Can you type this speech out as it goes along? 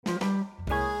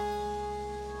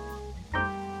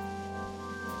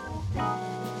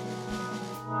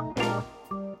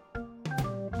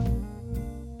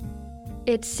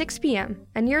It's 6 p.m.,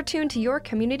 and you're tuned to your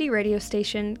community radio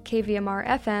station, KVMR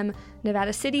FM,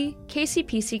 Nevada City,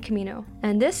 KCPC Camino,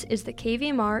 and this is the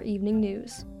KVMR Evening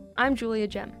News. I'm Julia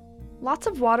Gem. Lots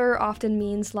of water often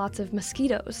means lots of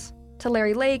mosquitoes.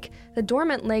 Tulare Lake, the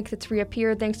dormant lake that's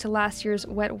reappeared thanks to last year's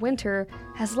wet winter,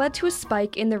 has led to a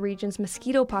spike in the region's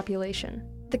mosquito population.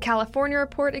 The California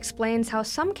report explains how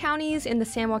some counties in the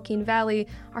San Joaquin Valley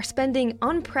are spending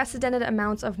unprecedented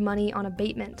amounts of money on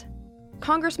abatement.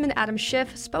 Congressman Adam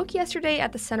Schiff spoke yesterday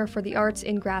at the Center for the Arts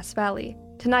in Grass Valley.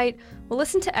 Tonight, we'll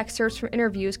listen to excerpts from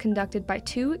interviews conducted by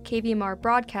two KVMR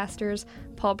broadcasters,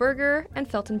 Paul Berger and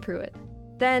Felton Pruitt.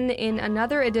 Then, in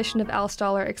another edition of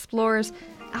Stahler Explores,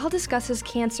 Al discusses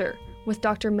cancer with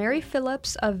Dr. Mary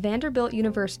Phillips of Vanderbilt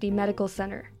University Medical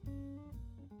Center.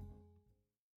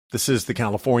 This is the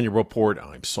California Report.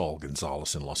 I'm Saul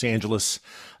Gonzalez in Los Angeles.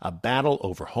 A battle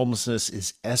over homelessness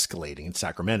is escalating in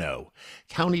Sacramento.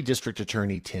 County District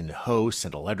Attorney Tin Ho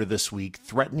sent a letter this week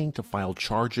threatening to file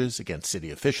charges against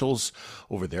city officials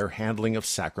over their handling of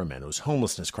Sacramento's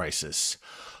homelessness crisis.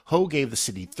 Ho gave the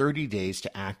city 30 days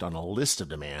to act on a list of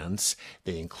demands.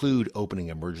 They include opening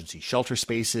emergency shelter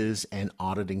spaces and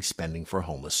auditing spending for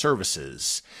homeless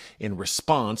services. In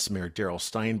response, Mayor Darrell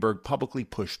Steinberg publicly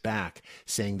pushed back,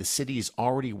 saying the city is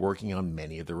already working on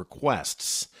many of the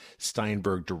requests.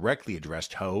 Steinberg directly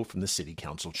addressed Ho from the city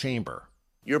council chamber.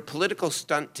 Your political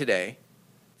stunt today,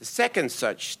 the second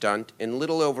such stunt in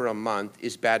little over a month,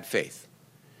 is bad faith.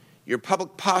 Your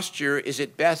public posture is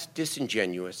at best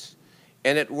disingenuous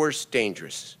and at worst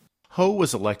dangerous. Ho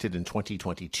was elected in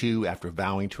 2022 after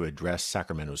vowing to address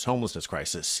Sacramento's homelessness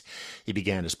crisis. He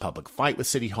began his public fight with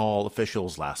City Hall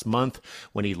officials last month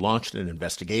when he launched an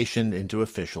investigation into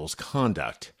officials'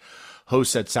 conduct. Ho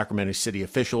said Sacramento city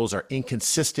officials are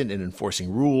inconsistent in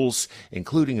enforcing rules,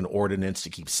 including an ordinance to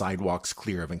keep sidewalks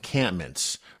clear of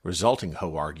encampments, resulting,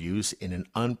 Ho argues, in an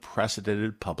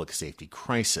unprecedented public safety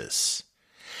crisis.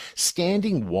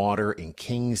 Standing water in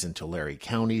Kings and Tulare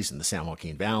counties in the San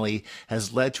Joaquin Valley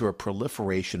has led to a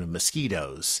proliferation of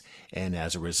mosquitoes, and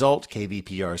as a result,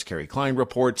 KVPR's Carrie Klein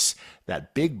reports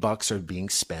that big bucks are being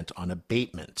spent on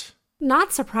abatement.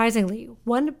 Not surprisingly,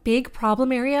 one big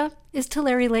problem area is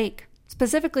Tulare Lake,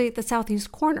 specifically the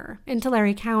southeast corner in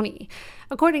Tulare County.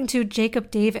 According to Jacob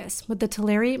Davis with the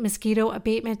Tulare Mosquito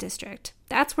Abatement District,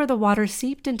 that's where the water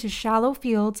seeped into shallow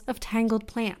fields of tangled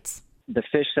plants. The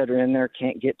fish that are in there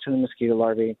can't get to the mosquito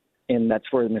larvae, and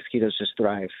that's where the mosquitoes just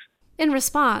thrive. In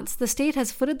response, the state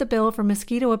has footed the bill for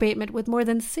mosquito abatement with more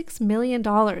than $6 million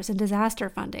in disaster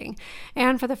funding.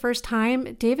 And for the first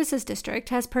time, Davis's district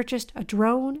has purchased a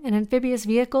drone, an amphibious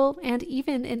vehicle, and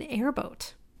even an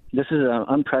airboat. This is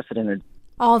unprecedented.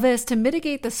 All this to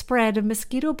mitigate the spread of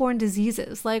mosquito-borne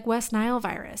diseases like West Nile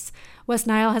virus. West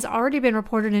Nile has already been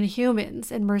reported in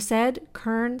humans in Merced,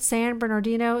 Kern, San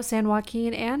Bernardino, San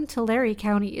Joaquin, and Tulare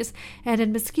counties, and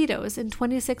in mosquitoes in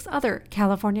 26 other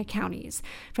California counties.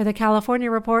 For the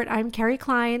California Report, I'm Carrie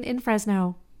Klein in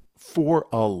Fresno. For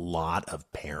a lot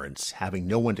of parents, having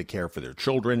no one to care for their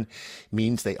children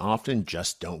means they often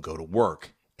just don't go to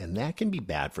work. And that can be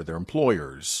bad for their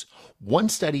employers. One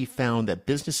study found that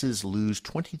businesses lose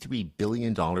 $23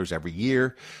 billion every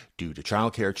year due to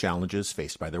childcare challenges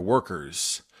faced by their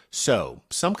workers. So,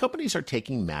 some companies are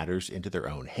taking matters into their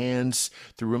own hands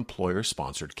through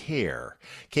employer-sponsored care.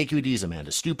 KQED's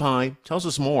Amanda Stupai tells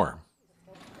us more.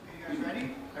 You guys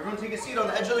ready? Everyone take a seat on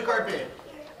the edge of the carpet.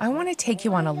 I want to take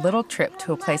you on a little trip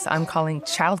to a place I'm calling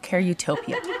Childcare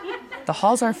Utopia. The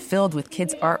halls are filled with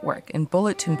kids' artwork and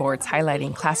bulletin boards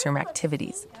highlighting classroom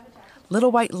activities.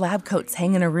 Little white lab coats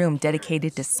hang in a room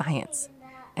dedicated to science.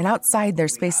 And outside,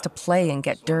 there's space to play and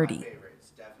get dirty.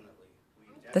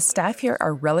 The staff here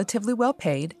are relatively well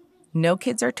paid, no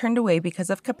kids are turned away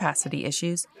because of capacity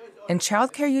issues, and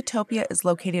Childcare Utopia is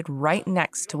located right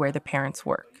next to where the parents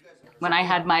work. When I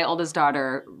had my oldest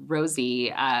daughter,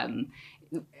 Rosie,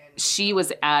 she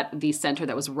was at the center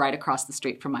that was right across the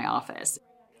street from my office.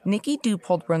 Nikki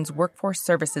Dupold runs workforce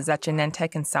services at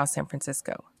Genentech in South San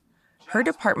Francisco. Her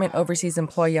department oversees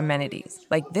employee amenities,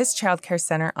 like this childcare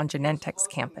center on Genentech's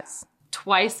campus.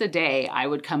 Twice a day, I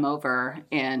would come over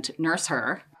and nurse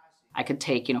her. I could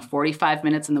take, 45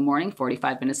 minutes in the morning,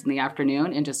 45 minutes in the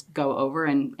afternoon, and just go over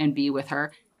and be with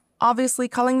her. Obviously,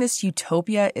 calling this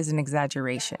utopia is an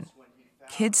exaggeration.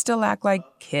 Kids still act like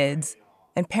kids,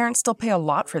 and parents still pay a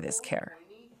lot for this care.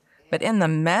 But in the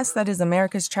mess that is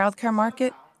America's childcare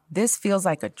market, this feels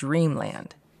like a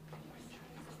dreamland.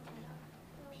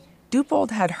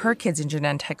 Dupold had her kids in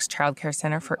Genentech's childcare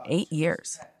center for 8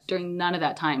 years. During none of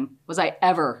that time was I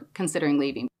ever considering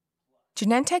leaving.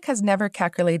 Genentech has never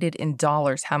calculated in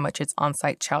dollars how much its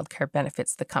on-site childcare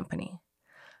benefits the company.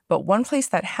 But one place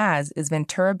that has is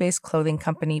Ventura-based clothing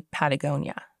company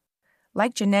Patagonia.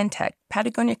 Like Genentech,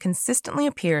 Patagonia consistently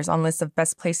appears on lists of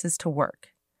best places to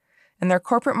work. And their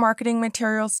corporate marketing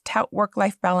materials tout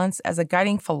work-life balance as a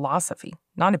guiding philosophy,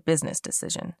 not a business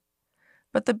decision.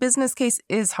 But the business case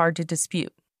is hard to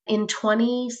dispute. In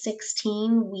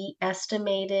 2016, we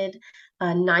estimated a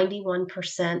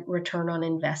 91% return on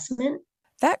investment.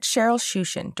 That's Cheryl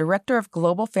Shushin, Director of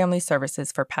Global Family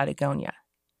Services for Patagonia.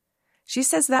 She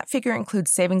says that figure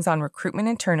includes savings on recruitment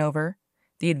and turnover,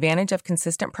 the advantage of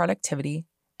consistent productivity,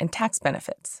 and tax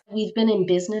benefits. We've been in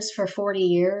business for 40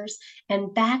 years,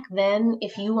 and back then,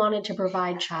 if you wanted to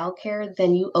provide childcare,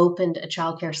 then you opened a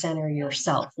childcare center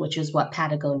yourself, which is what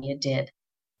Patagonia did.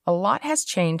 A lot has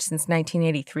changed since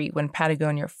 1983 when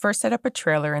Patagonia first set up a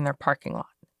trailer in their parking lot.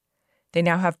 They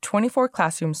now have 24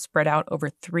 classrooms spread out over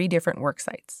 3 different work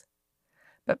sites.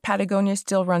 But Patagonia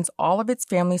still runs all of its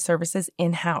family services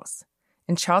in-house,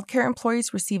 and childcare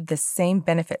employees receive the same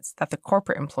benefits that the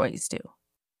corporate employees do.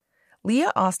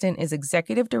 Leah Austin is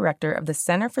Executive Director of the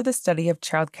Center for the Study of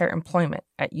Childcare Employment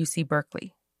at UC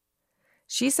Berkeley.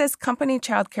 She says company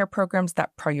childcare programs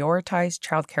that prioritize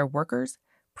childcare workers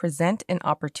present an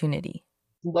opportunity.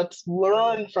 Let's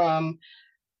learn from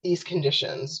these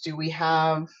conditions. Do we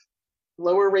have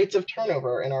lower rates of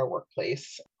turnover in our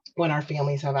workplace when our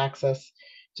families have access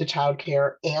to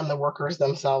childcare and the workers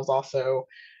themselves also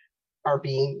are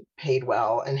being paid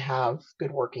well and have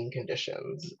good working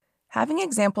conditions? Having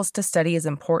examples to study is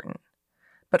important,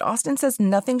 but Austin says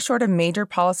nothing short of major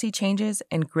policy changes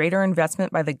and greater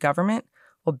investment by the government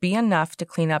will be enough to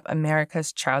clean up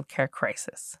America's childcare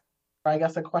crisis. I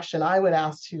guess a question I would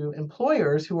ask to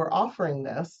employers who are offering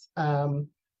this,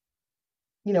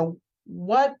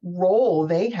 what role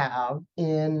they have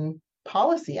in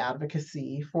policy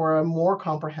advocacy for a more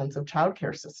comprehensive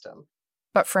childcare system.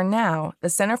 But for now, the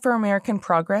Center for American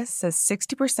Progress says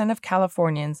 60% of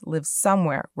Californians live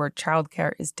somewhere where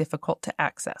childcare is difficult to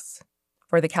access.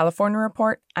 For the California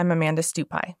Report, I'm Amanda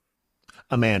Stupai.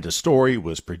 Amanda's story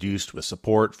was produced with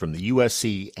support from the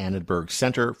USC Annenberg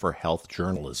Center for Health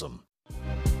Journalism.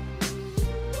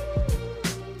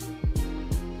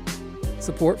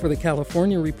 Support for the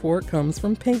California Report comes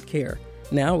from Paint Care,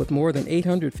 now with more than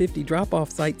 850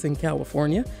 drop-off sites in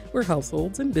California where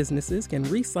households and businesses can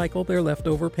recycle their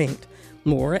leftover paint.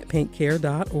 More at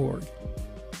paintcare.org.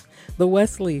 The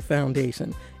Wesley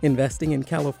Foundation, investing in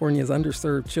California's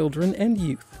underserved children and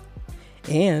youth.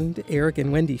 And Eric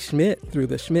and Wendy Schmidt through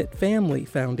the Schmidt Family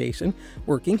Foundation,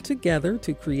 working together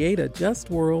to create a just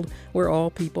world where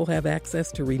all people have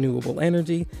access to renewable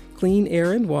energy, clean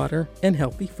air and water, and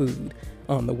healthy food.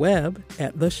 On the web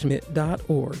at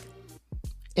theschmidt.org.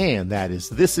 And that is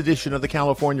this edition of the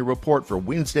California Report for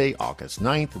Wednesday, August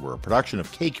 9th. We're a production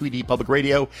of KQED Public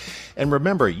Radio. And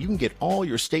remember, you can get all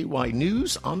your statewide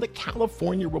news on the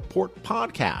California Report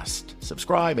podcast.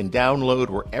 Subscribe and download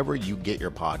wherever you get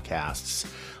your podcasts.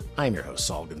 I'm your host,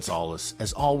 Saul Gonzalez.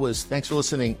 As always, thanks for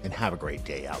listening and have a great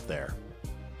day out there.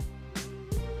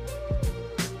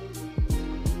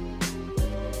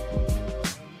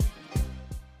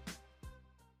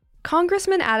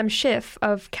 Congressman Adam Schiff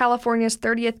of California's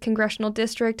 30th Congressional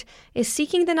District is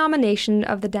seeking the nomination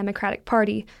of the Democratic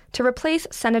Party to replace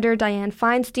Senator Dianne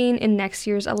Feinstein in next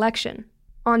year's election.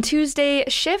 On Tuesday,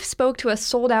 Schiff spoke to a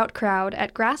sold-out crowd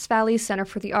at Grass Valley Center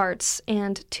for the Arts,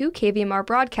 and 2 KVMR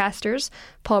broadcasters,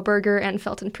 Paul Berger and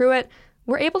Felton Pruitt,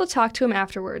 were able to talk to him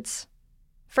afterwards.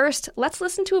 First, let's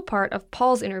listen to a part of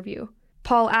Paul's interview.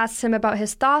 Paul asks him about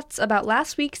his thoughts about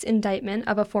last week's indictment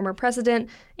of a former president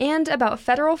and about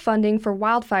federal funding for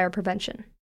wildfire prevention.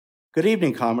 Good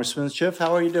evening, Congressman Schiff.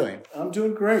 How are you doing? I'm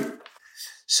doing great.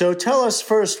 So tell us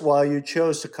first why you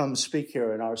chose to come speak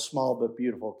here in our small but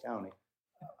beautiful county.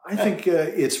 I think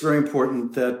it's very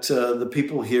important that the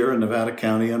people here in Nevada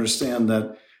County understand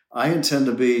that I intend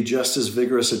to be just as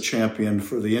vigorous a champion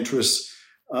for the interests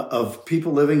of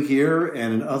people living here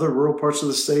and in other rural parts of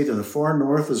the state, in the far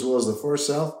north as well as the far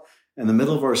south and the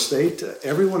middle of our state.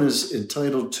 Everyone is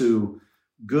entitled to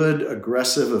good,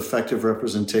 aggressive, effective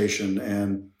representation.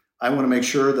 And I want to make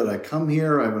sure that I come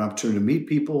here, I have an opportunity to meet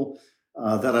people,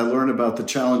 that I learn about the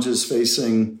challenges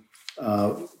facing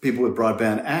people with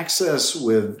broadband access,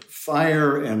 with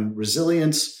fire and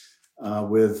resilience,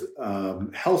 with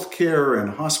healthcare and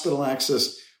hospital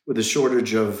access, with a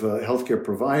shortage of healthcare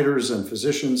providers and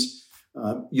physicians.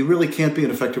 You really can't be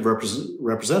an effective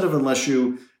representative unless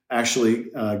you actually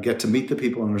get to meet the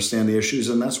people and understand the issues,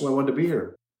 and that's why I wanted to be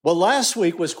here. Well, last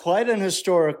week was quite an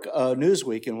historic news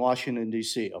week in Washington,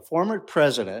 D.C. A former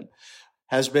president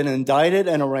has been indicted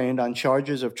and arraigned on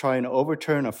charges of trying to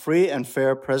overturn a free and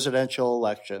fair presidential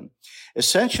election,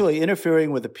 essentially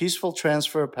interfering with the peaceful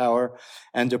transfer of power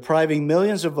and depriving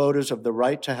millions of voters of the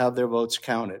right to have their votes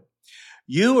counted.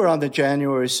 You were on the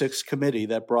January 6th committee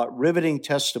that brought riveting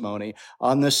testimony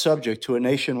on this subject to a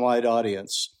nationwide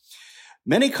audience.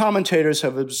 Many commentators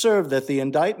have observed that the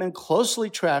indictment closely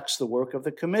tracks the work of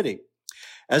the committee.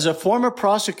 As a former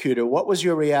prosecutor, what was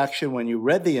your reaction when you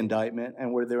read the indictment,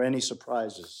 and were there any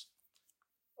surprises?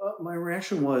 My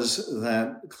reaction was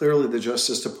that clearly the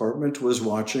Justice Department was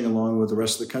watching along with the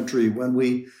rest of the country when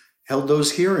we held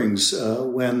those hearings,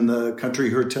 when the country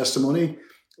heard testimony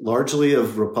largely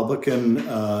of Republican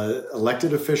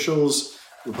elected officials,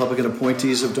 Republican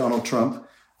appointees of Donald Trump,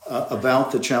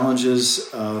 about the challenges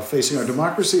facing our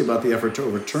democracy, about the effort to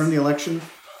overturn the election.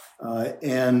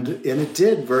 And it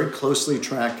did very closely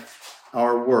track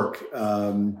our work.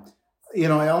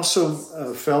 I also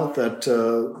felt that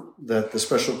the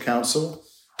special counsel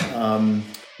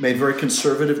made very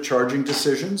conservative charging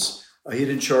decisions. He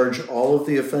didn't charge all of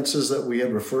the offenses that we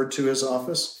had referred to his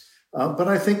office, but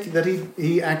I think that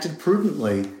he acted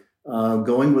prudently,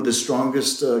 going with the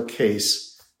strongest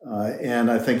case,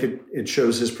 and I think it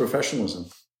shows his professionalism.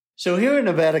 So here in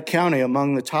Nevada County,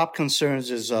 among the top concerns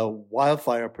is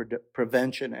wildfire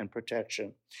prevention and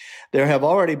protection. There have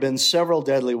already been several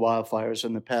deadly wildfires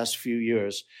in the past few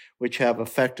years, which have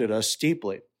affected us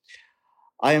deeply.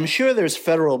 I am sure there's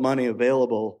federal money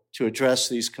available to address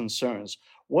these concerns.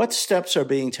 What steps are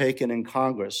being taken in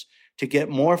Congress to get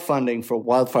more funding for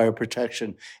wildfire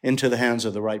protection into the hands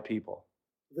of the right people?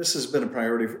 This has been a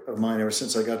priority of mine ever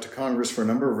since I got to Congress for a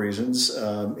number of reasons,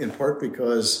 in part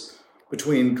because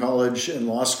between college and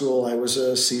law school, I was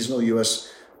a seasonal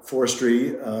U.S.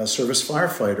 Forestry Service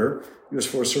firefighter, U.S.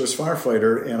 Forest Service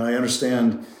firefighter, and I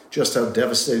understand just how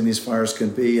devastating these fires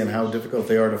can be and how difficult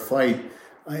they are to fight,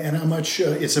 and how much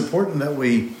it's important that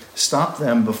we stop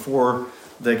them before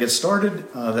they get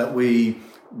started, that we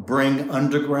bring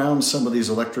underground some of these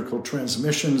electrical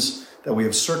transmissions, that we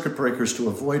have circuit breakers to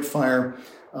avoid fire.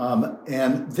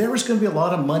 And there is going to be a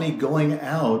lot of money going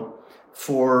out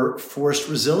for forest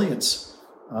resilience.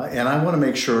 And I want to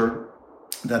make sure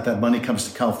that that money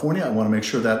comes to California. I want to make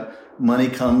sure that money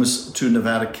comes to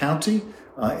Nevada County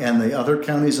and the other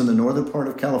counties in the northern part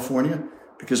of California,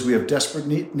 because we have desperate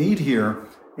need here.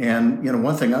 And,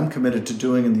 one thing I'm committed to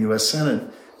doing in the U.S.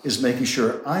 Senate is making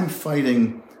sure I'm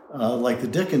fighting like the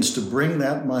Dickens to bring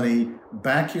that money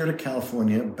back here to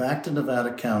California, back to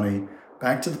Nevada County,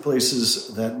 back to the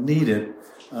places that need it.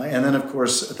 And then, of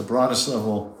course, at the broadest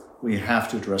level, we have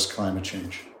to address climate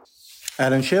change.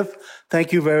 Adam Schiff,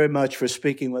 thank you very much for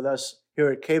speaking with us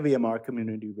here at KVMR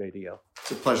Community Radio.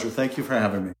 It's a pleasure. Thank you for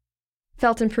having me.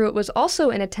 Felton Pruitt was also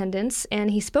in attendance,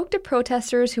 and he spoke to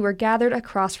protesters who were gathered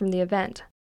across from the event.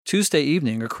 Tuesday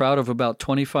evening, a crowd of about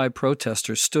 25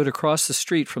 protesters stood across the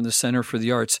street from the Center for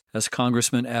the Arts as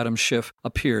Congressman Adam Schiff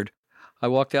appeared. I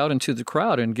walked out into the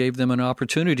crowd and gave them an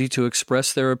opportunity to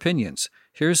express their opinions.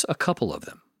 Here's a couple of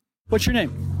them. What's your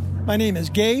name? My name is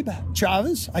Gabe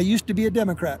Chavez. I used to be a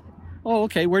Democrat. Oh,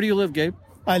 okay. Where do you live, Gabe?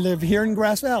 I live here in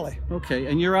Grass Valley. Okay,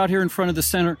 and you're out here in front of the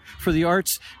Center for the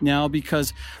Arts now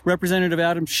because Representative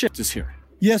Adam Schiff is here.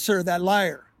 Yes, sir, that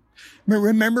liar.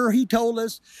 Remember, he told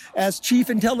us as Chief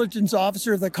Intelligence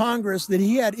Officer of the Congress that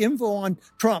he had info on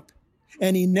Trump,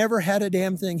 and he never had a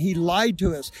damn thing. He lied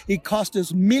to us. He cost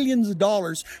us millions of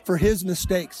dollars for his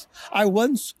mistakes. I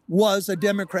once was a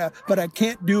Democrat, but I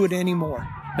can't do it anymore.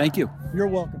 Thank you. You're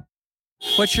welcome.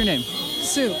 What's your name?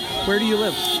 Sue. Where do you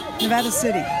live? Nevada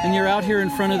City. And you're out here in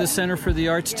front of the Center for the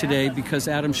Arts today because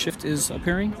Adam Schiff is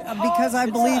appearing? Because I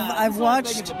believe I've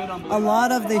watched a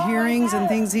lot of the hearings and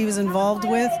things he was involved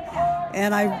with,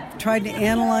 and I tried to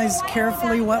analyze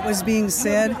carefully what was being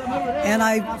said, and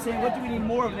I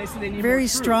very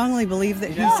strongly believe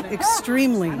that he's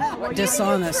extremely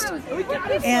dishonest.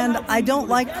 And I don't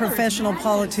like professional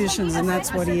politicians, and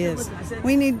that's what he is.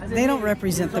 They don't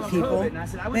represent the people.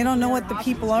 They don't know what the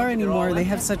people are anymore. They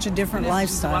have such a different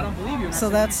lifestyle. So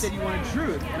that's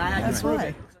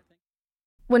why.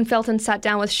 When Felton sat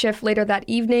down with Schiff later that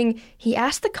evening, he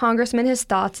asked the congressman his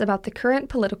thoughts about the current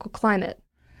political climate.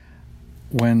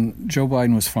 When Joe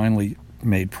Biden was finally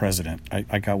made president,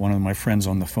 I got one of my friends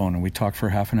on the phone, and we talked for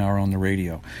half an hour on the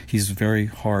radio. He's a very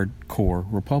hardcore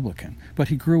Republican, but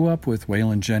he grew up with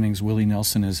Waylon Jennings, Willie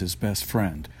Nelson as his best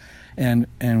friend. And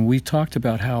we talked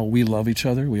about how we love each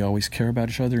other, we always care about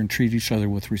each other and treat each other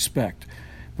with respect.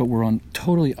 But we're on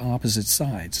totally opposite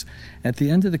sides. At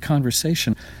the end of the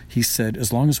conversation, he said,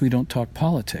 as long as we don't talk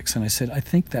politics. And I said, I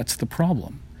think that's the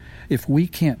problem. If we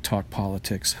can't talk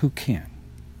politics, who can?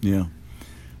 Yeah.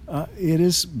 It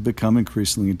has become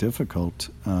increasingly difficult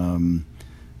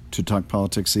to talk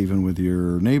politics even with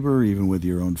your neighbor, even with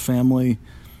your own family.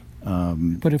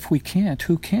 But if we can't,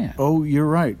 who can? Oh, you're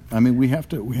right. I mean, we have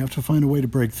to find a way to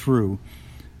break through.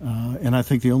 And I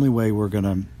think the only way we're going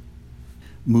to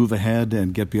move ahead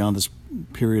and get beyond this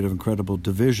period of incredible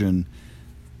division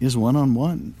is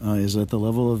one-on-one, is at the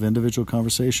level of individual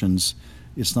conversations.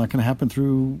 It's not going to happen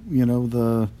through,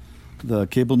 the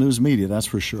cable news media, that's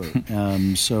for sure.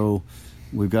 So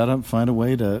we've got to find a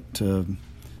way to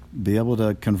be able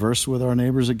to converse with our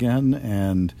neighbors again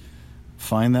and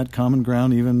find that common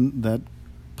ground, even that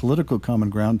political common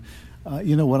ground.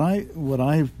 What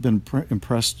I've been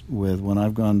impressed with when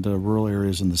I've gone to rural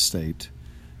areas in the state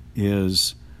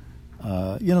is,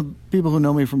 people who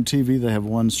know me from TV, they have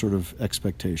one sort of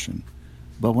expectation.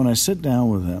 But when I sit down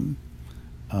with them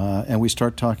and we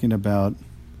start talking about,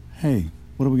 hey,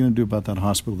 what are we going to do about that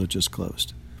hospital that just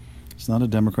closed? It's not a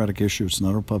Democratic issue. It's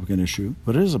not a Republican issue,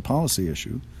 but it is a policy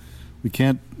issue. We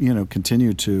can't,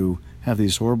 continue to have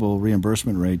these horrible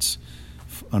reimbursement rates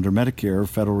under Medicare,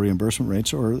 federal reimbursement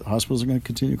rates, or hospitals are going to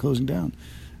continue closing down.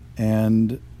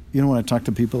 And, when I talk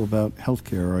to people about health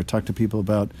care, or I talk to people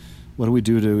about what do we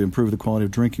do to improve the quality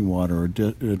of drinking water, or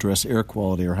address air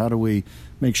quality, or how do we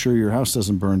make sure your house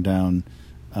doesn't burn down,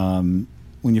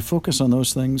 when you focus on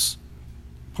those things,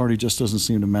 party just doesn't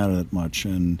seem to matter that much.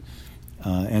 And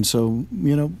so,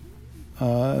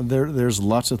 there's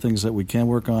lots of things that we can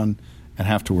work on and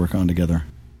have to work on together.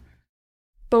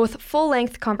 Both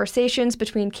full-length conversations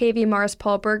between KVMR's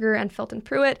Paul Berger and Felton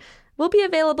Pruitt will be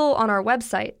available on our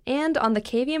website and on the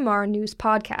KVMR News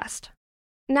podcast.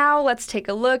 Now let's take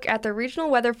a look at the regional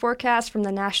weather forecast from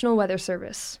the National Weather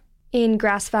Service. In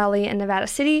Grass Valley and Nevada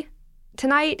City,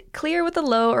 tonight, clear with a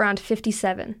low around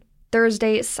 57.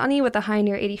 Thursday, sunny with a high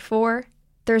near 84.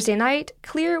 Thursday night,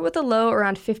 clear with a low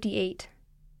around 58.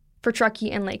 For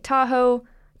Truckee and Lake Tahoe,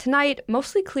 tonight,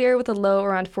 mostly clear with a low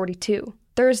around 42.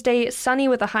 Thursday, sunny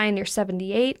with a high near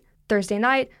 78. Thursday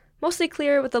night, mostly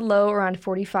clear with a low around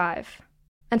 45.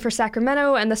 And for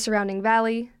Sacramento and the surrounding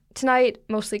valley, tonight,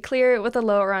 mostly clear with a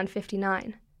low around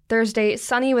 59. Thursday,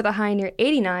 sunny with a high near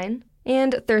 89.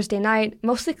 And Thursday night,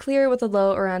 mostly clear with a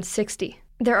low around 60.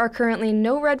 There are currently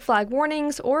no red flag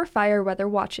warnings or fire weather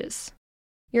watches.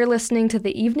 You're listening to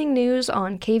the evening news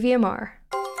on KVMR.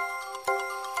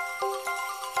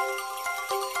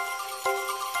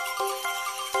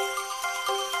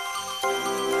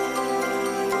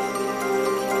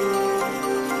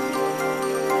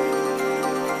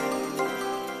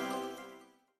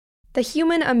 The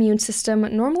human immune system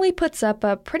normally puts up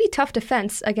a pretty tough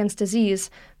defense against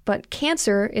disease, but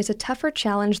cancer is a tougher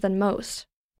challenge than most.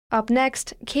 Up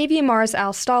next, KVMR's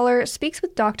Al Stahler speaks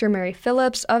with Dr. Mary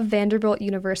Phillips of Vanderbilt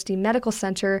University Medical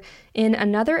Center in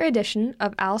another edition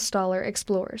of Al Stahler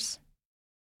Explores.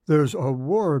 There's a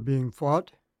war being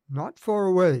fought not far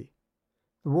away.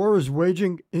 The war is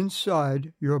waging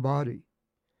inside your body.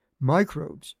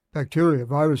 Microbes, bacteria,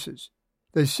 viruses,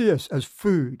 they see us as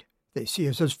food. They see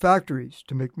us as factories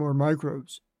to make more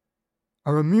microbes.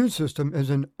 Our immune system is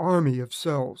an army of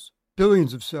cells,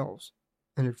 billions of cells,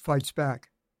 and it fights back.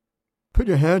 Put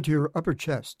your hand to your upper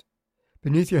chest.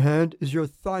 Beneath your hand is your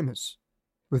thymus.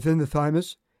 Within the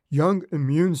thymus, young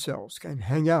immune cells can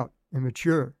hang out and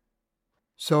mature.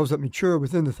 Cells that mature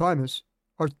within the thymus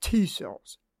are T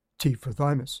cells, T for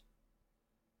thymus.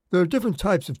 There are different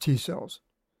types of T cells.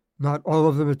 Not all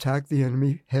of them attack the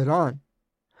enemy head on.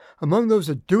 Among those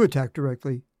that do attack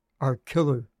directly are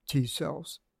killer T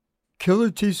cells. Killer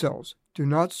T cells do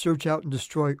not search out and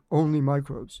destroy only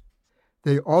microbes.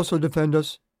 They also defend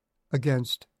us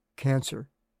against cancer.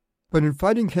 But in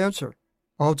fighting cancer,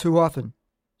 all too often,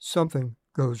 something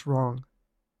goes wrong.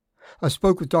 I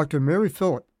spoke with Dr. Mary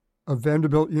Phillips of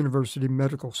Vanderbilt University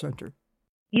Medical Center.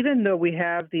 Even though we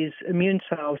have these immune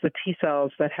cells, the T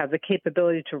cells, that have the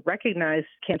capability to recognize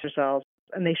cancer cells,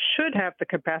 and they should have the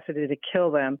capacity to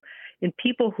kill them, in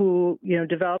people who,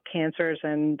 develop cancers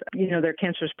and, their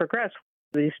cancers progress,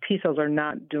 these T cells are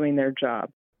not doing their job.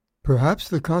 Perhaps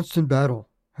the constant battle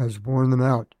has worn them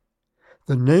out.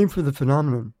 The name for the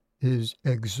phenomenon is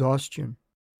exhaustion.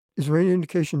 Is there any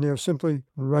indication they are simply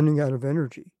running out of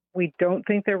energy? We don't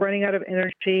think they're running out of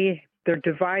energy. They're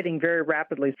dividing very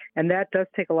rapidly, and that does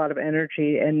take a lot of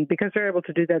energy. And because they're able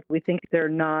to do that, we think they're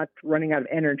not running out of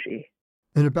energy.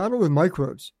 In a battle with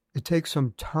microbes, it takes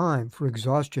some time for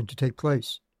exhaustion to take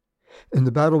place. In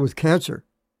the battle with cancer,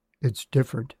 it's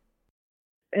different.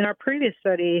 In our previous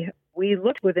study, we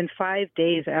looked within 5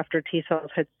 days after T cells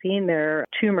had seen their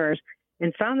tumors,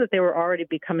 and found that they were already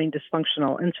becoming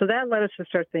dysfunctional. And so that led us to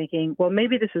start thinking, well,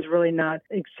 maybe this is really not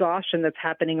exhaustion that's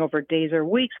happening over days or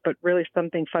weeks, but really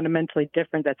something fundamentally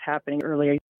different that's happening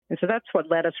earlier. And so that's what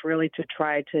led us really to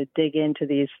try to dig into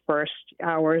these first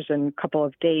hours and couple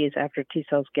of days after T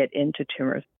cells get into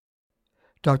tumors.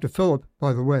 Dr. Phillip,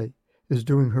 by the way, is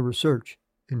doing her research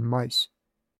in mice.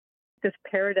 This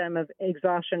paradigm of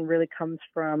exhaustion really comes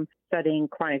from studying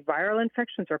chronic viral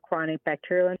infections or chronic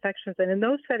bacterial infections. And in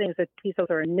those settings, the T cells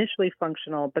are initially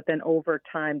functional, but then over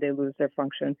time they lose their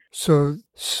function. So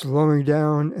slowing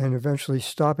down and eventually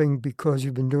stopping because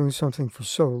you've been doing something for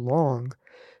so long,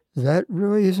 that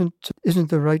really isn't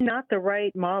the right... Not the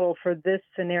right model for this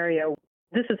scenario.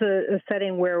 This is a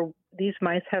setting where these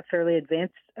mice have fairly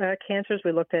advanced cancers.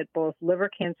 We looked at both liver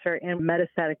cancer and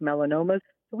metastatic melanomas.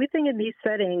 So we think in these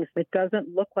settings, it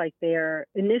doesn't look like they're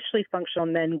initially functional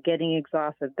and then getting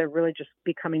exhausted. They're really just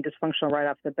becoming dysfunctional right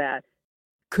off the bat.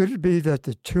 Could it be that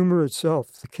the tumor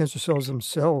itself, the cancer cells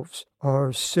themselves,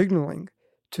 are signaling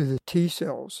to the T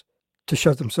cells to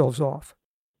shut themselves off?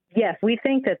 Yes, we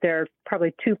think that there are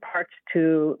probably two parts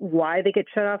to why they get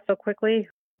shut off so quickly.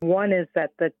 One is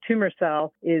that the tumor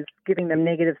cell is giving them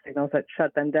negative signals that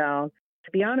shut them down.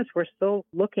 To be honest, we're still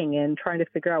looking and trying to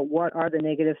figure out what are the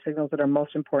negative signals that are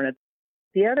most important.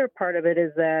 The other part of it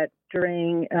is that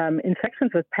during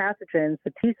infections with pathogens,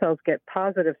 the T cells get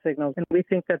positive signals, and we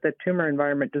think that the tumor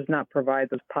environment does not provide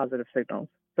those positive signals.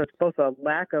 So it's both a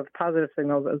lack of positive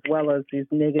signals as well as these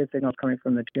negative signals coming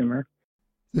from the tumor.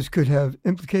 This could have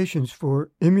implications for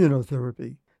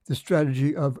immunotherapy, the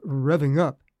strategy of revving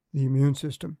up the immune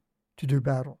system to do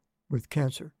battle with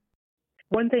cancer.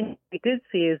 One thing we did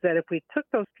see is that if we took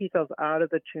those T cells out of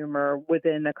the tumor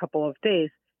within a couple of days,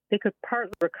 they could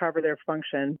partly recover their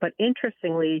function. But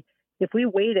interestingly, if we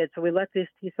waited, so we let these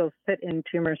T cells sit in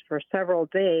tumors for several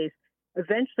days,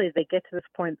 eventually they get to this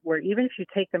point where even if you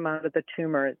take them out of the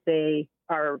tumor, they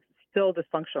are still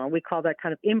dysfunctional. We call that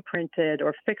kind of imprinted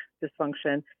or fixed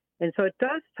dysfunction. And so it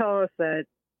does tell us that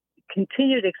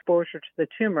continued exposure to the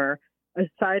tumor,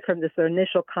 aside from this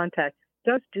initial contact,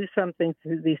 does do something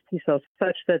to these T cells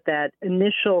such that that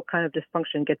initial kind of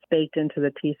dysfunction gets baked into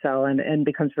the T cell and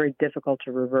becomes very difficult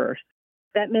to reverse.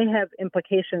 That may have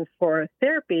implications for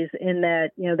therapies in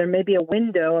that, there may be a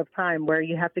window of time where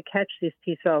you have to catch these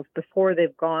T cells before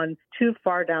they've gone too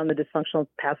far down the dysfunctional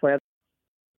pathway.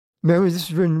 Mary, this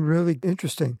has been really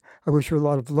interesting. I wish you a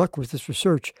lot of luck with this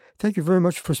research. Thank you very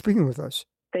much for speaking with us.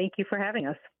 Thank you for having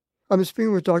us. I'm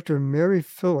speaking with Dr. Mary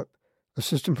Phillip,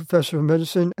 Assistant Professor of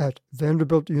Medicine at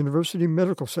Vanderbilt University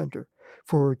Medical Center.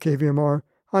 For KVMR,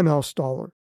 I'm Al Stahler.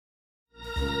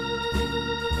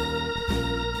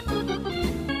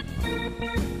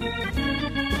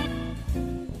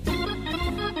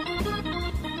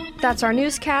 That's our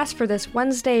newscast for this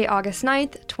Wednesday, August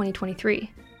 9th,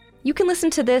 2023. You can listen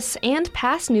to this and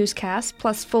past newscasts,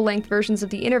 plus full-length versions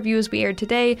of the interviews we aired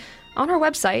today, on our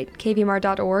website,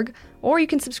 kvmr.org, or you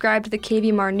can subscribe to the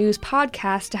KVMR News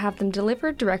podcast to have them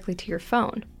delivered directly to your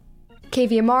phone.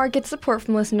 KVMR gets support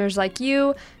from listeners like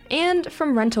you and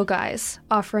from Rental Guys,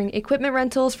 offering equipment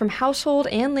rentals from household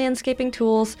and landscaping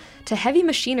tools to heavy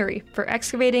machinery for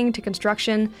excavating to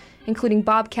construction, including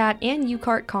Bobcat and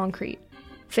U-Cart concrete.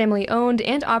 Family owned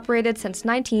and operated since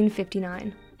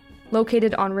 1959.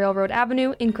 Located on Railroad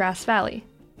Avenue in Grass Valley.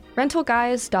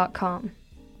 RentalGuys.com.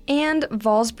 And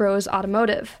Vols Bros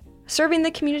Automotive, serving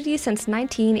the community since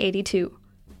 1982.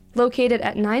 Located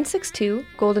at 962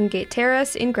 Golden Gate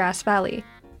Terrace in Grass Valley.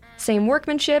 Same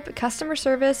workmanship, customer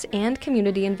service, and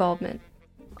community involvement.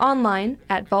 Online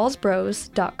at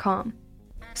volsbros.com.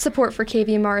 Support for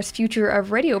KVMR's Future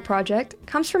of Radio project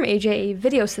comes from AJA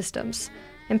Video Systems,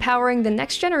 empowering the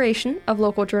next generation of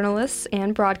local journalists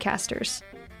and broadcasters.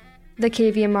 The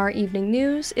KVMR Evening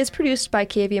News is produced by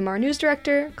KVMR News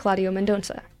Director Claudio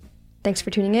Mendonça. Thanks for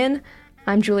tuning in.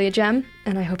 I'm Julia Gem,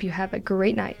 and I hope you have a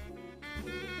great night.